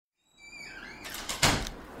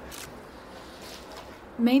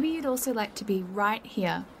Maybe you'd also like to be right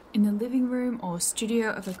here in the living room or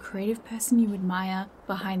studio of a creative person you admire,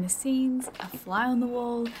 behind the scenes, a fly on the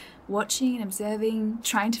wall, watching and observing,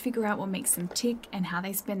 trying to figure out what makes them tick and how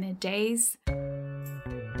they spend their days.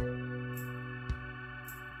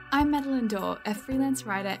 I'm Madeline Dorr, a freelance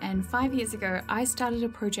writer, and 5 years ago I started a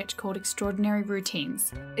project called Extraordinary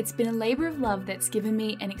Routines. It's been a labour of love that's given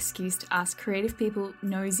me an excuse to ask creative people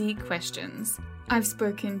nosy questions. I've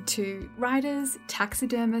spoken to writers,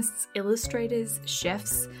 taxidermists, illustrators,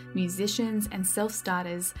 chefs, musicians, and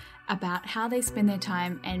self-starters about how they spend their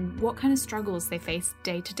time and what kind of struggles they face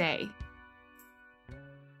day to day.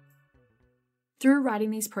 Through writing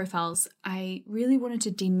these profiles, I really wanted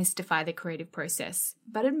to demystify the creative process,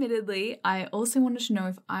 but admittedly, I also wanted to know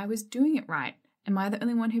if I was doing it right. Am I the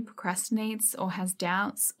only one who procrastinates or has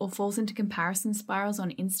doubts or falls into comparison spirals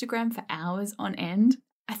on Instagram for hours on end?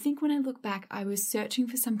 I think when I look back, I was searching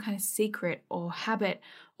for some kind of secret or habit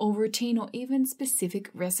or routine or even specific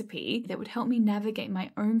recipe that would help me navigate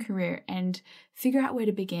my own career and figure out where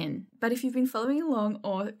to begin. But if you've been following along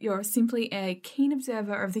or you're simply a keen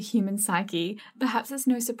observer of the human psyche, perhaps it's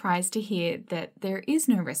no surprise to hear that there is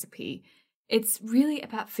no recipe. It's really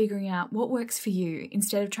about figuring out what works for you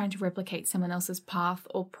instead of trying to replicate someone else's path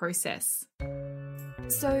or process.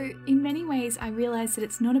 So, in many ways, I realised that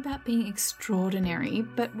it's not about being extraordinary,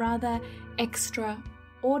 but rather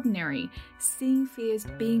extraordinary. Seeing fears,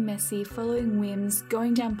 being messy, following whims,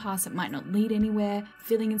 going down paths that might not lead anywhere,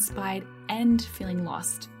 feeling inspired, and feeling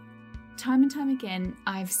lost. Time and time again,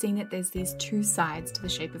 I've seen that there's these two sides to the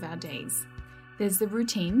shape of our days. There's the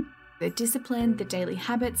routine, the discipline, the daily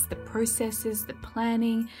habits, the processes, the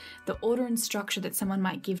planning, the order and structure that someone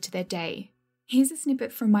might give to their day. Here's a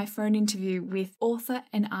snippet from my phone interview with author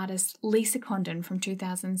and artist Lisa Condon from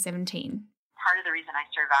 2017. Part of the reason I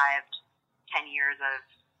survived 10 years of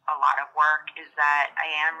a lot of work is that I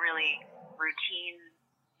am really routine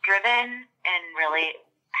driven and really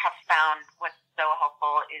have found what's so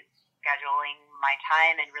helpful is scheduling my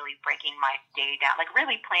time and really breaking my day down, like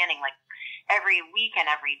really planning like every week and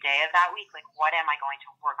every day of that week, like what am I going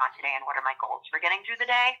to work on today and what are my goals for getting through the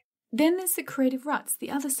day? Then there's the creative ruts, the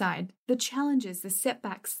other side, the challenges, the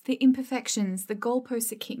setbacks, the imperfections, the goalposts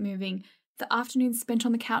that keep moving, the afternoons spent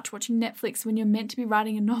on the couch watching Netflix when you're meant to be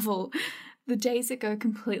writing a novel, the days that go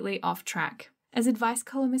completely off track. As advice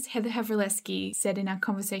columnist Heather Havrilesky said in our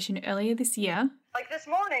conversation earlier this year, like this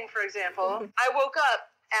morning, for example, I woke up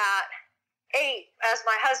at 8 as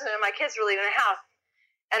my husband and my kids were leaving the house,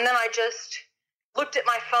 and then I just looked at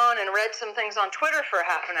my phone and read some things on Twitter for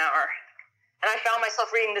half an hour. And I found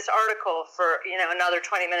myself reading this article for, another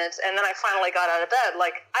 20 minutes. And then I finally got out of bed.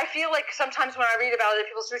 Like, I feel like sometimes when I read about other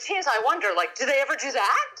people's routines, I wonder, like, do they ever do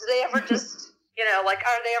that? Do they ever just,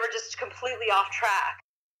 are they ever just completely off track?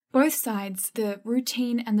 Both sides, the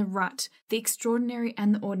routine and the rut, the extraordinary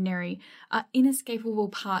and the ordinary, are inescapable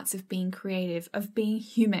parts of being creative, of being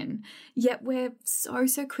human. Yet we're so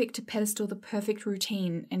quick to pedestal the perfect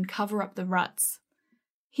routine and cover up the ruts.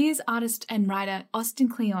 Here's artist and writer Austin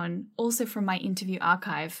Kleon, also from my interview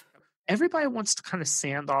archive. Everybody wants to kind of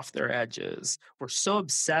sand off their edges. We're so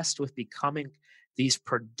obsessed with becoming these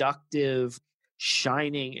productive,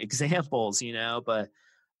 shining examples, but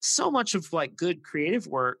so much of like good creative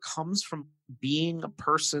work comes from being a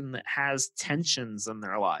person that has tensions in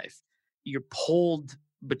their life. You're pulled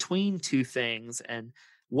between two things, and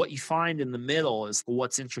what you find in the middle is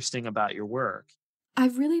what's interesting about your work.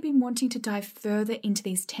 I've really been wanting to dive further into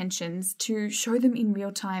these tensions, to show them in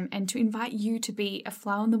real time and to invite you to be a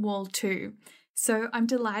fly on the wall too. So I'm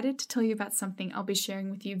delighted to tell you about something I'll be sharing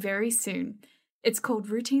with you very soon. It's called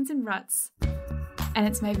Routines and Ruts, and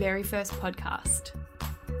it's my very first podcast.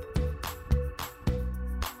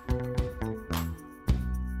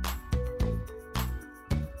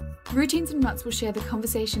 Routines and Ruts will share the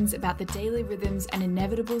conversations about the daily rhythms and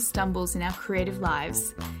inevitable stumbles in our creative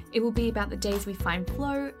lives. It will be about the days we find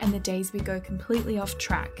flow and the days we go completely off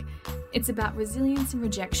track. It's about resilience and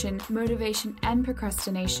rejection, motivation and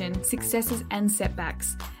procrastination, successes and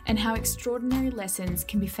setbacks, and how extraordinary lessons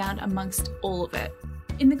can be found amongst all of it.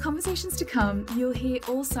 In the conversations to come, you'll hear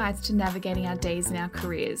all sides to navigating our days and our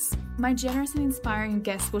careers. My generous and inspiring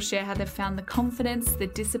guests will share how they've found the confidence, the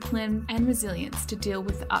discipline, and resilience to deal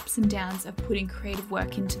with the ups and downs of putting creative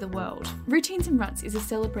work into the world. Routines and Ruts is a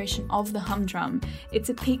celebration of the humdrum. It's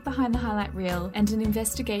a peek behind the highlight reel and an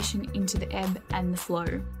investigation into the ebb and the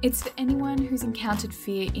flow. It's for anyone who's encountered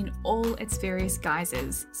fear in all its various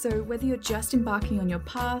guises. So whether you're just embarking on your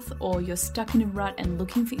path, or you're stuck in a rut and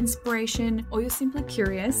looking for inspiration, or you're simply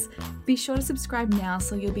curious, be sure to subscribe now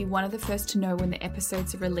so you'll be one of the first to know when the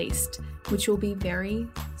episodes are released, which will be very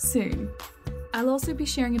soon. I'll also be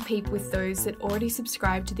sharing a peep with those that already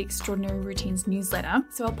subscribe to the Extraordinary Routines newsletter,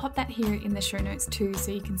 so I'll pop that here in the show notes too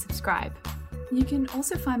so you can subscribe. You can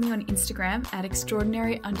also find me on Instagram at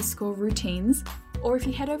extraordinary_routines, or if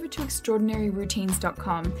you head over to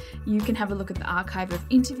extraordinaryroutines.com, you can have a look at the archive of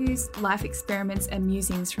interviews, life experiments, and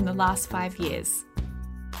musings from the last 5 years.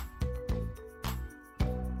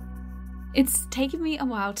 It's taken me a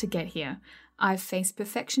while to get here. I've faced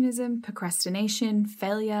perfectionism, procrastination,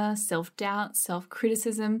 failure, self-doubt,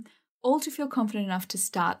 self-criticism, all to feel confident enough to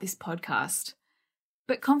start this podcast.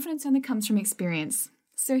 But confidence only comes from experience,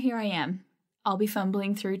 so here I am. I'll be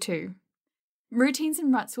fumbling through too. Routines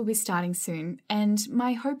and Ruts will be starting soon, and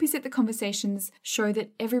my hope is that the conversations show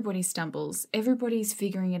that everybody stumbles, everybody's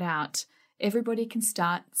figuring it out, everybody can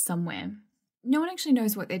start somewhere. No one actually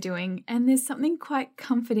knows what they're doing, and there's something quite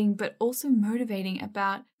comforting but also motivating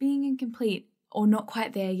about being incomplete or not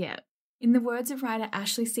quite there yet. In the words of writer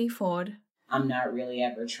Ashley C. Ford, I'm not really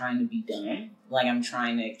ever trying to be done. Like, I'm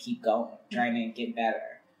trying to keep going, trying to get better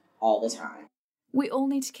all the time. We all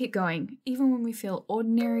need to keep going, even when we feel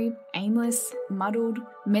ordinary, aimless, muddled,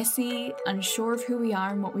 messy, unsure of who we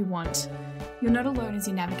are and what we want. You're not alone as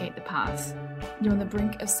you navigate the path. You're on the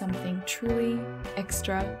brink of something truly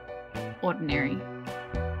extraordinary.